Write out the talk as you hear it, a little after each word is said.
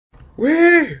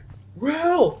We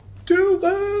will do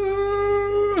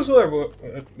this! Hello,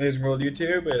 Amazing World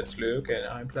YouTube, it's Luke, and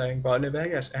I'm playing Fallout New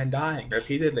Vegas and dying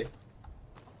repeatedly.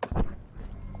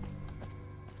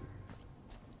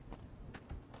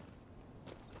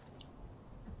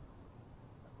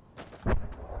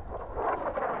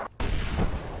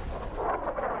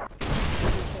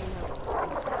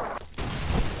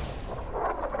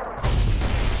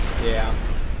 Yeah.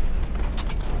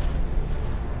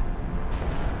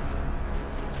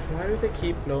 Why do they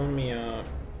keep blowing me up?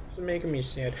 This is making me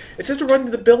sad. It says to run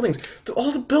to the buildings.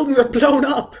 All the buildings are blown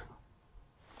up!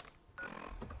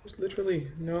 There's literally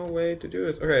no way to do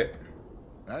this. Okay.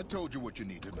 I told you what you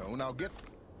need to know. Now get...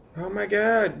 Oh my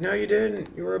god. No, you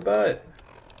didn't. You were a butt.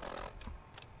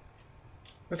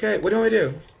 Okay, what do I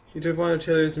do? You took one of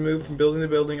the artillery to move from building to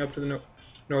building up to the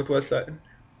northwest side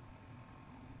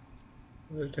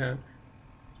of the town.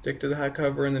 Stick to the high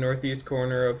cover in the northeast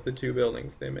corner of the two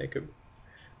buildings. They make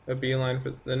a beeline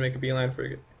for... Then make a beeline for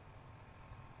it.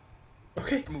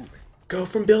 Okay. moving. Go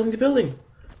from building to building.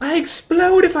 I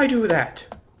explode if I do that.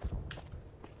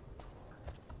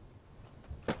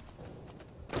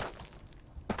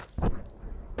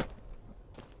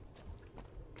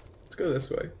 Let's go this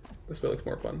way. This way looks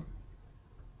more fun.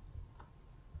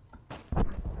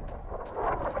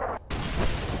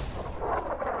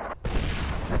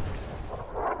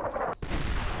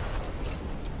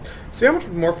 See how much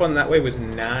more fun that way was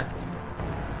not?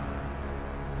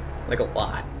 Like a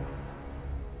lot.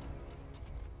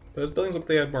 Those buildings look like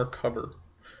they had more cover.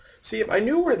 See, if I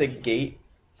knew where the gate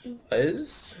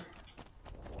was,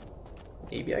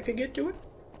 maybe I could get to it.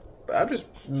 But I'm just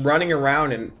running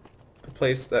around in a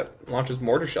place that launches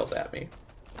mortar shells at me.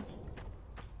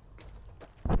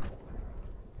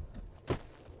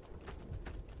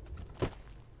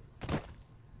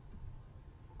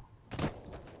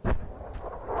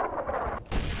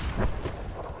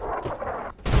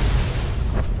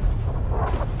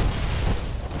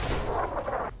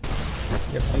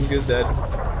 Yep, I'm good dead.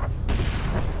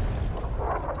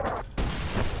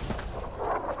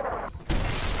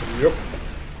 Yep.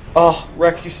 Oh,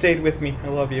 Rex, you stayed with me. I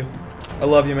love you. I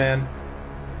love you, man.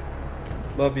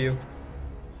 Love you.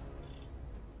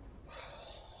 Oh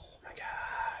my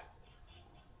god.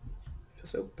 I feel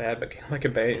so bad about getting my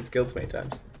companions killed so many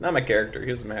times. Not my character, he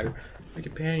doesn't matter. My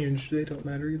companions, they don't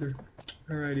matter either.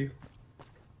 Alrighty.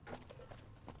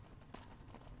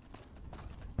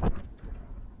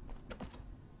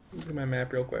 Look at my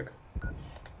map real quick.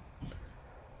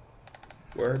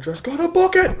 We're just gonna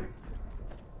book it!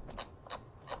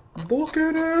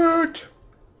 Booking it!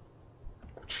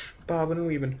 Bobbing and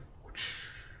weaving.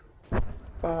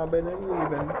 Bobbing and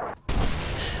weaving.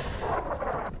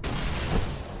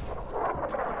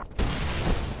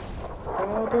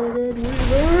 Bobbing and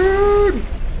weaving!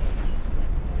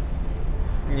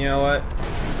 You know what?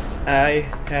 I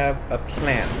have a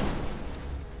plan.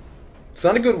 It's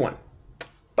not a good one,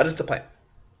 but it's a plan.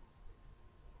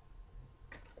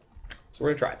 So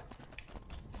we're gonna try it.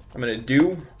 I'm gonna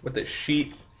do what the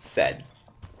sheet said.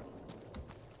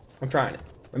 I'm trying it.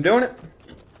 I'm doing it.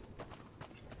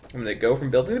 I'm gonna go from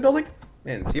building to building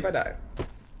and see if I die.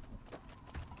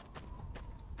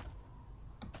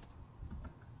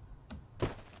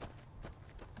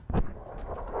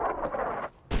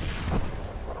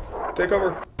 Take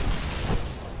over.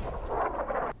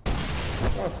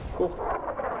 Oh, cool.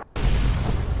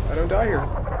 I don't die here.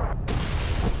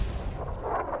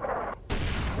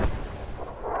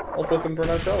 I'll let them burn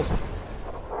out shells.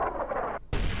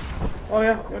 Oh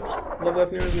yeah, just love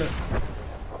that new, isn't it?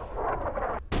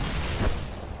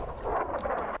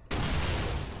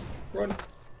 Run.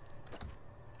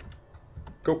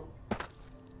 Go.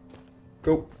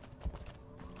 Go.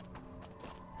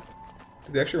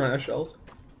 Did they actually run out of shells?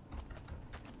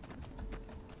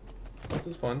 This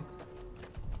is fun.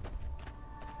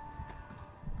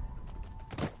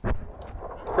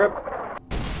 Crap.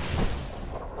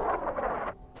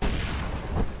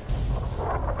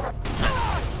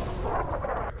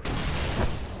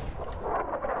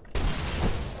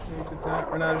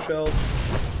 Run out of shells.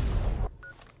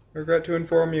 Regret to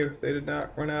inform you, they did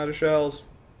not run out of shells.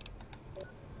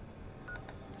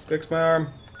 Fix my arm.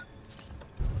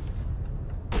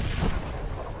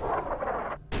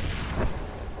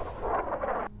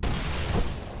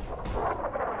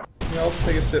 Yeah, I'll just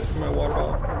take a sip from my water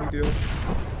bottle. No big deal.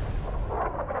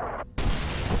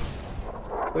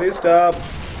 Please stop.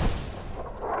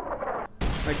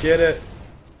 I get it.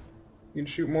 You can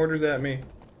shoot mortars at me.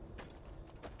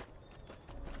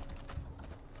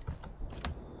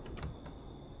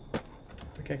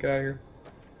 I can't get out of here.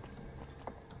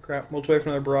 Crap, we'll wait for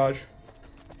another barrage.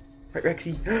 Right,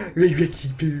 Rexy. Right,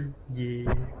 Rexy Poo.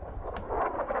 Yeah.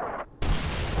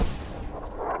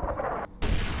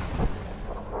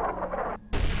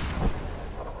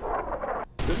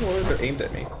 This is one they're aimed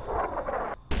at me.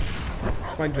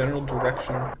 Just my general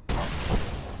direction.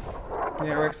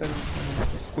 Yeah, Rex, I'm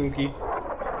spooky.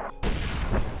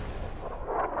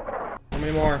 How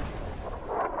many more?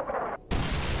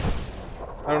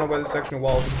 I don't know why this section of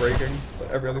walls is breaking,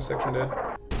 but every other section did.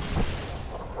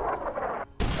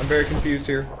 I'm very confused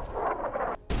here.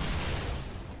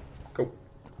 Go.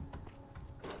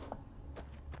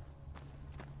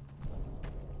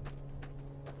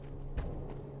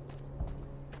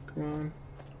 Come on.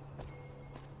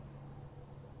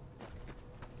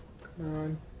 Come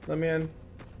on. Let me in.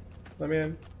 Let me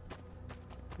in.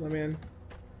 Let me in.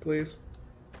 Please.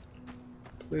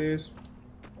 Please.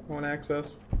 I want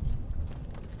access.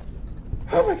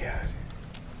 Oh my god.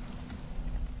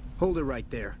 Hold it right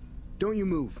there. Don't you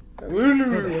move. How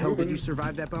How the hell did you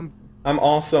survive that bump? I'm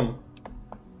awesome.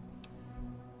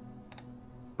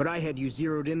 But I had you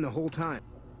zeroed in the whole time.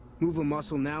 Move a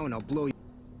muscle now and I'll blow you.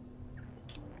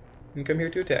 I'm come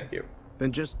here to attack you.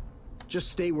 Then just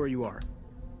stay where you are.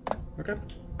 Okay.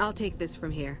 I'll take this from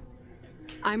here.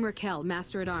 I'm Raquel,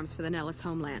 Master-at-Arms for the Nellis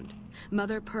homeland.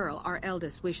 Mother Pearl, our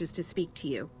eldest, wishes to speak to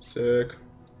you. Sick.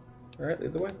 Alright,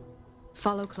 lead the way.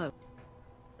 Follow close.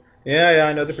 Yeah,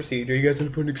 I know the procedure. You guys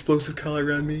gonna put an explosive collar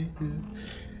around me? Yeah.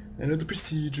 I know the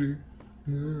procedure.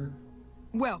 Yeah.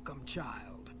 Welcome,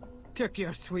 child. Took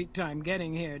your sweet time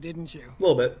getting here, didn't you? A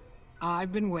little bit.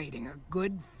 I've been waiting a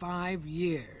good 5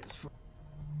 years for...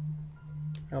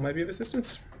 How might I be of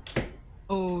assistance?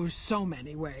 Oh, so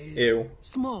many ways. Ew.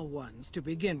 Small ones to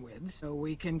begin with, so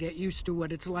we can get used to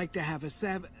what it's like to have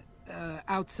a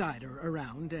outsider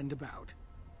around and about.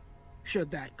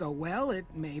 Should that go well,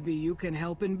 maybe you can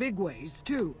help in big ways,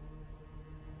 too.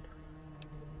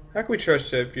 How can we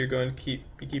trust you if you're going to be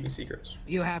keeping secrets?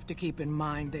 You have to keep in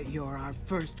mind that you're our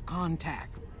first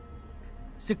contact.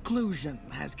 Seclusion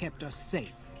has kept us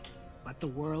safe, but the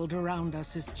world around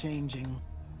us is changing.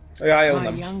 Yeah, I own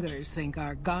My them. youngers think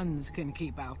our guns can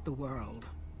keep out the world,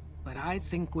 but I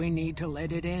think we need to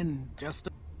let it in,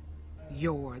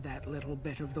 You're that little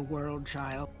bit of the world,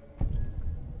 child.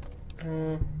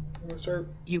 Sir.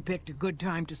 You picked a good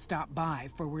time to stop by,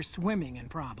 for we're swimming in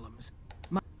problems.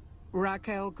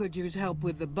 Raquel could use help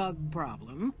with the bug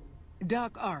problem.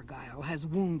 Doc Argyle has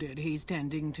wounded he's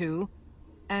tending to.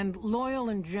 And Loyal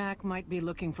and Jack might be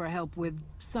looking for help with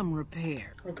some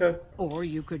repair. Okay. Or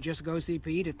you could just go see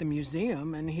Pete at the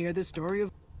museum and hear the story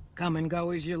of... Come and go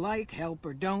as you like, help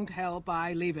or don't help,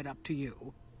 I leave it up to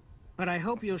you. But I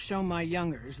hope you'll show my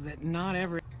youngers that not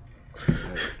every...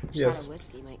 Yes. Shot of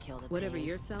whiskey might kill the Whatever pain.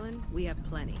 you're selling, we have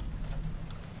plenty.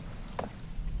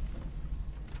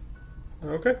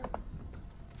 Okay.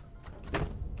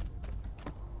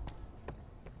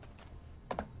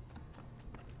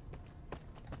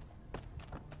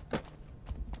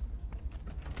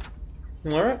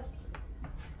 Alright.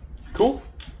 Cool.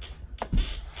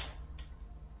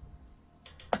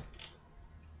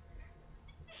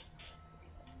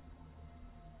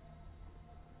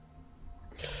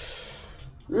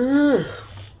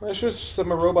 I should have set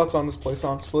my robots on this place,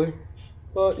 honestly.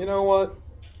 But you know what?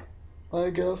 I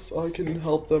guess I can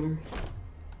help them.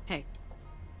 Hey.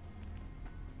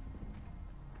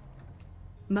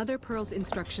 Mother Pearl's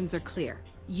instructions are clear.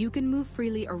 You can move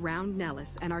freely around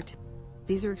Nellis and our...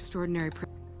 These are extraordinary...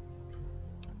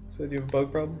 So do you have a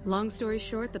bug problem? Long story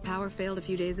short, the power failed a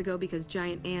few days ago because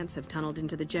giant ants have tunneled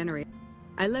into the generator.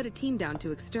 I led a team down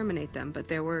to exterminate them, but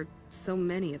there were so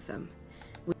many of them.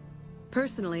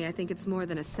 Personally, I think it's more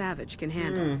than a savage can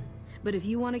handle. But if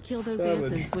you want to kill those ants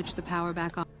and switch the power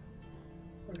back on...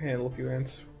 I can handle a few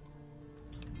ants.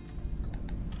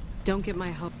 Don't get my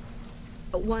hope.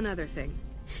 But one other thing.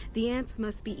 The ants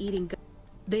must be eating...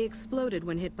 They exploded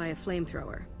when hit by a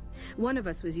flamethrower. One of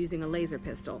us was using a laser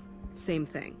pistol. Same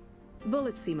thing.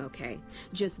 Bullets seem okay.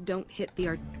 Just don't hit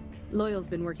the Loyal's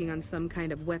been working on some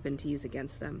kind of weapon to use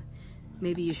against them.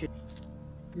 Maybe you should...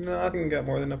 No, I think I got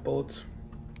more than enough bullets.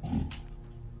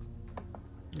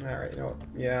 Alright, you know what?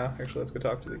 Yeah, actually, let's go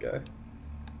talk to the guy.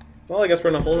 Well, I guess we're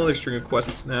on a whole other string of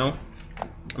quests now.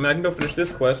 I mean, I can go finish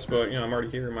this quest, but, you know, I'm already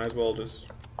here. Might as well just...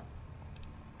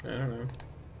 I don't know.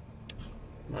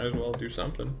 Might as well do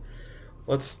something.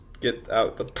 Let's get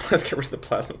out the... Let's get rid of the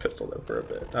plasma pistol, though, for a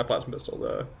bit. Not plasma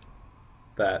pistol,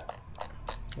 that.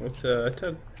 Let's,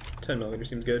 10 millimeter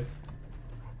seems good.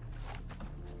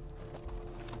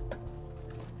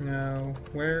 Now,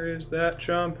 where is that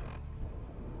jump?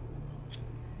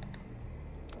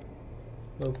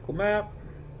 Local map.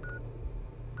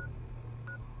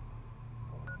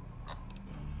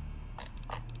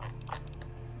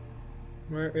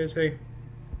 Where is he?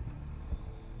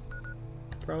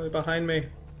 Probably behind me.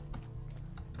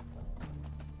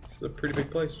 This is a pretty big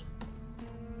place.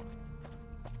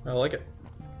 I like it.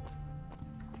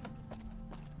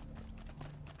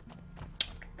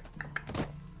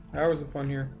 Hours of fun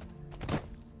here.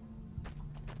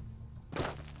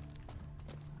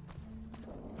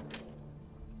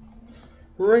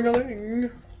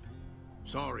 Ring-a-ling!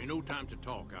 Sorry, no time to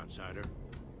talk, outsider.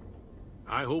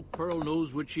 I hope Pearl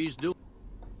knows what she's doing.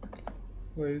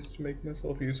 Ways to make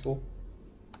myself useful.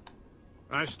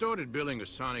 I started building a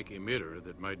sonic emitter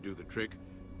that might do the trick,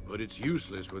 but it's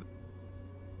useless with...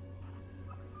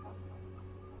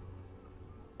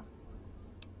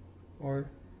 Or...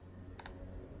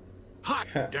 Hot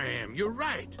damn, you're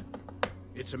right!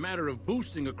 It's a matter of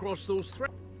boosting across those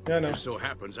threads. Yeah, I know. Just so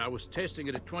happens I was testing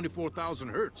it at 24,000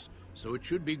 hertz, so it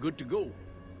should be good to go.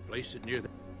 Place it near the...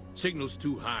 Signal's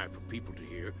too high for people to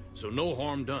hear, so no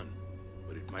harm done.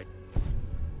 But it might...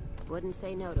 Wouldn't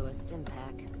say no to a stim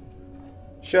pack.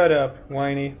 Shut up,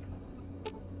 whiny.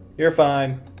 You're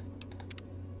fine.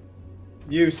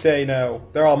 You say no.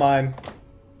 They're all mine.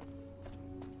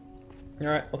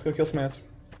 Alright, let's go kill some ants.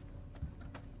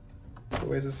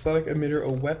 So is a sonic emitter a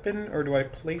weapon, or do I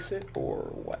place it, or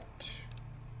what?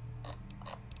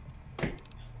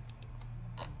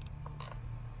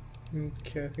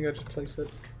 Okay, I think I just place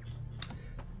it.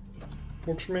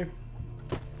 Works for me.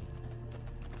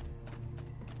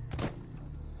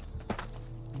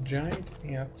 Giant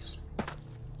ants.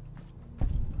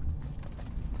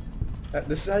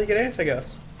 This is how you get ants, I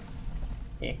guess.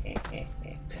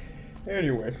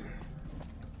 Anyway.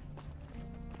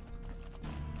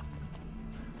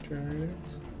 Giant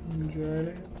ants. Giant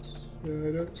ants. I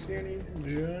don't see any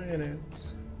giant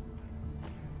ants.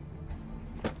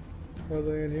 Are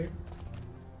they in here?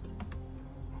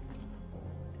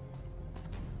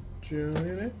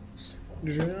 Giant ants.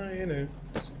 Giant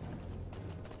ants.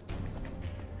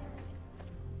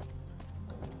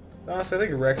 Honestly, I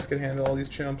think Rex can handle all these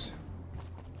chumps.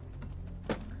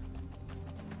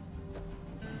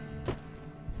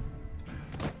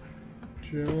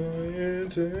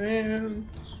 Giant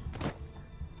ants.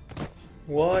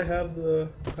 Why have the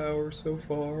power so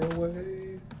far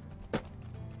away?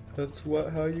 That's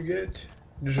how you get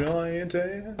giant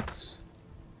ants.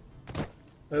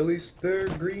 At least they're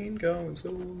green, going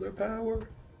solar power.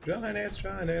 Giant ants,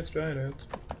 giant ants, giant ants.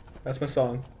 That's my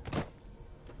song.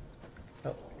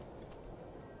 Oh.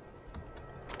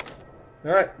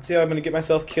 Alright, see how I'm gonna get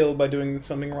myself killed by doing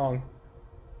something wrong.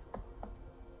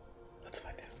 Let's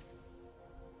find out.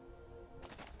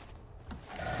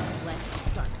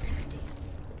 Let's start this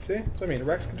dance. See? So I mean,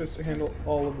 Rex can just handle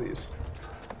all of these.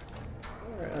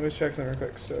 Alright, let me check something real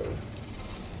quick. So,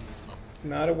 it's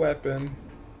not a weapon.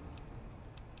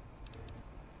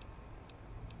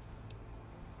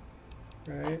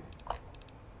 Right.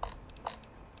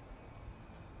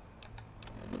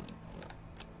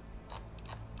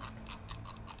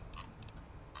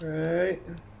 Right.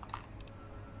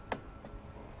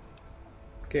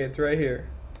 Okay, it's right here.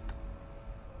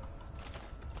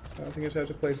 So I think I just have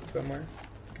to place it somewhere.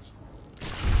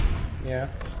 Yeah.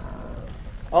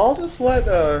 I'll just let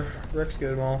Rex get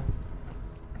them all.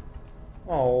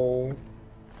 Oh,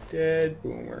 dead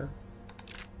boomer.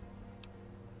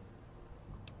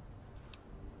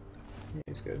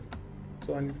 He's good. That's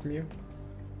all I need from you.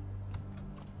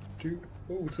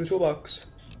 Oh, it's the toolbox.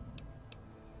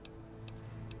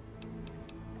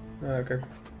 Okay.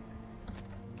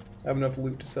 I have enough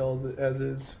loot to sell as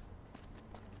is.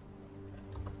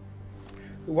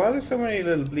 Why are there so many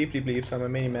little bleepy bleeps on my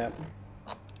mini-map?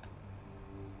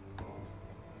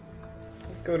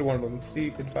 Let's go to one of them,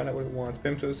 see and find out what it wants.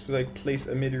 Bimtos to like place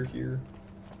emitter here.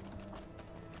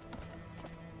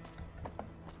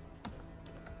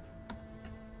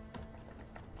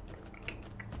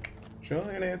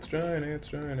 Giant ants, giant ants,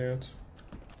 giant ants.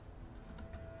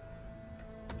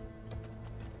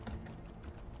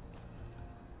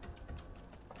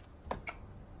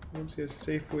 Let's see a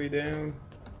safe way down.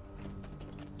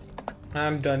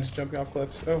 I'm done just jumping off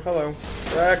cliffs. Oh, hello.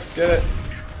 Rex, get it.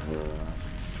 You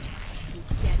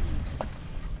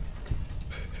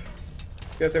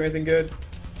guys have anything good?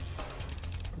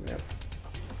 Yep.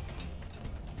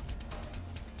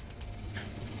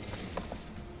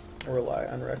 I rely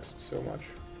on Rex so much.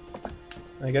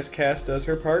 And I guess Cass does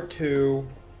her part too.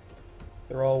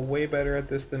 They're all way better at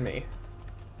this than me.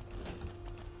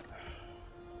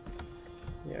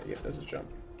 Yeah, let's just jump.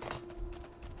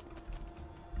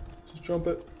 Just jump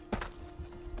it.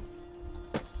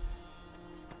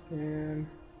 And...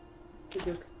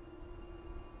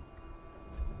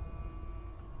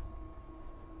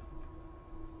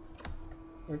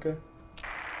 okay.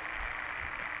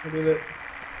 I did it.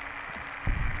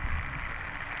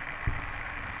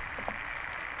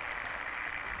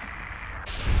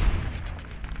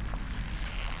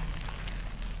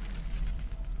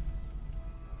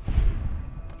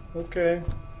 Okay.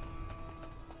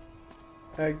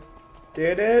 I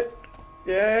did it.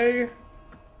 Yay. I'm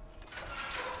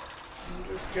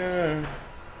just gonna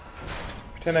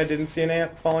pretend I didn't see an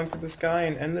ant falling from the sky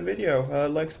and end the video.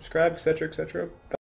 Like, subscribe, etc., etc.